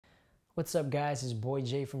What's up guys, it's boy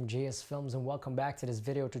Jay from JSFILMZ and welcome back to this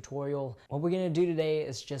video tutorial. What we're gonna do today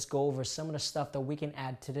is just go over some of the stuff that we can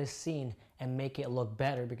add to this scene and make it look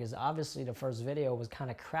better, because obviously the first video was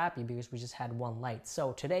kind of crappy because we just had one light.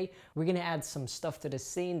 So today we're gonna add some stuff to the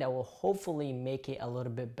scene that will hopefully make it a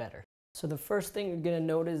little bit better. So the first thing you're gonna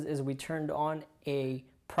notice is we turned on a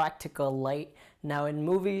practical light. Now in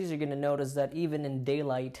movies you're gonna notice that even in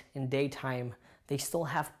daylight, in daytime, they still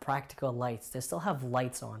have practical lights. They still have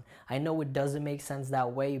lights on. I know it doesn't make sense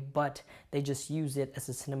that way, but they just use it as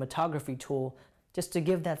a cinematography tool just to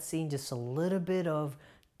give that scene just a little bit of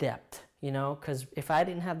depth, you know, because if I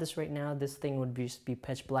didn't have this right now, this thing would just be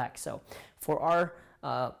pitch black. So for our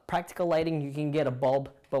practical lighting, you can get a bulb,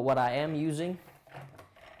 but what I am using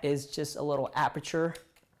is just a little Aputure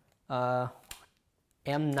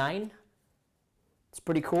M9. It's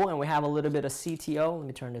pretty cool, and we have a little bit of CTO. Let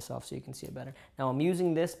me turn this off so you can see it better. Now I'm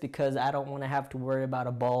using this because I don't want to have to worry about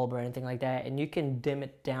a bulb or anything like that, and you can dim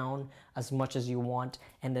it down as much as you want,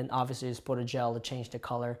 and then obviously just put a gel to change the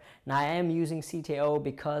color. Now I am using CTO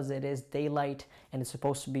because it is daylight and it's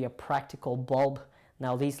supposed to be a practical bulb.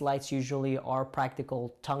 Now these lights usually are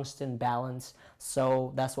practical tungsten balance,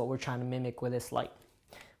 so that's what we're trying to mimic with this light.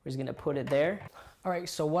 We're just gonna put it there. All right,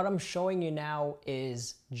 so what I'm showing you now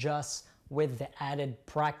is just with the added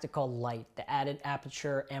practical light, the added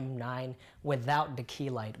Aputure M9 without the key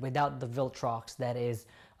light, without the Viltrox that is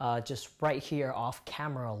just right here off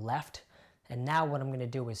camera left. And now what I'm gonna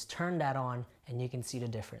do is turn that on and you can see the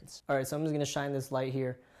difference. All right, so I'm just gonna shine this light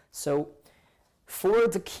here. So for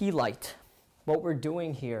the key light, what we're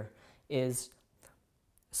doing here is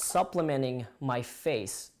supplementing my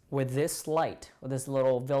face with this light, with this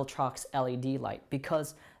little Viltrox LED light,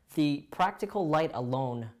 because the practical light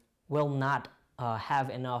alone will not have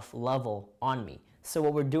enough level on me. So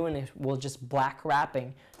what we're doing is we're just black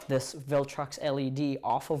wrapping this Viltrox LED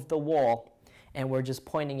off of the wall, and we're just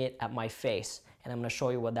pointing it at my face. And I'm gonna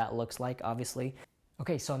show you what that looks like, obviously.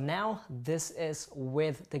 Okay, so now this is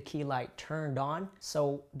with the key light turned on.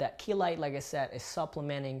 So that key light, like I said, is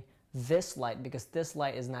supplementing this light because this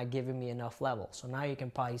light is not giving me enough level. So now you can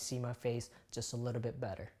probably see my face just a little bit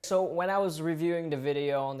better. So when I was reviewing the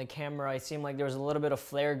video on the camera, it seemed like there was a little bit of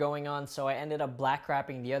flare going on, so I ended up black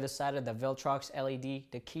wrapping the other side of the Viltrox LED,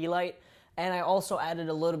 the key light, and I also added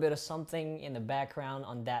a little bit of something in the background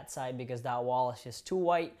on that side because that wall is just too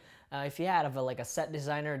white. If you had like a set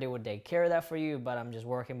designer, they would take care of that for you, but I'm just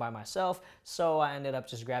working by myself, so I ended up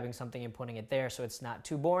just grabbing something and putting it there so it's not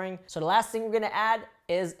too boring. So the last thing we're gonna add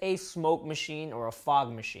is a smoke machine or a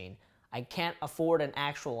fog machine. I can't afford an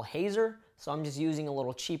actual hazer, so I'm just using a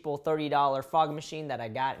little cheapo $30 fog machine that I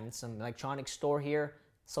got in some electronics store here.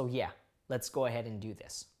 So yeah, let's go ahead and do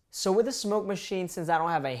this. So with the smoke machine, since I don't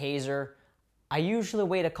have a hazer, I usually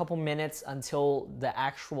wait a couple minutes until the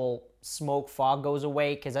actual smoke fog goes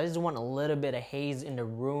away because I just want a little bit of haze in the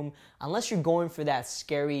room. Unless you're going for that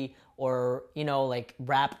scary or, you know, like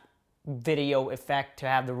rap video effect to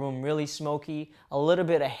have the room really smoky, a little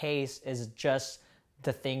bit of haze is just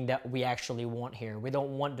the thing that we actually want here. We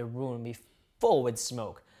don't want the room to be full with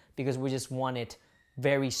smoke because we just want it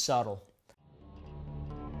very subtle.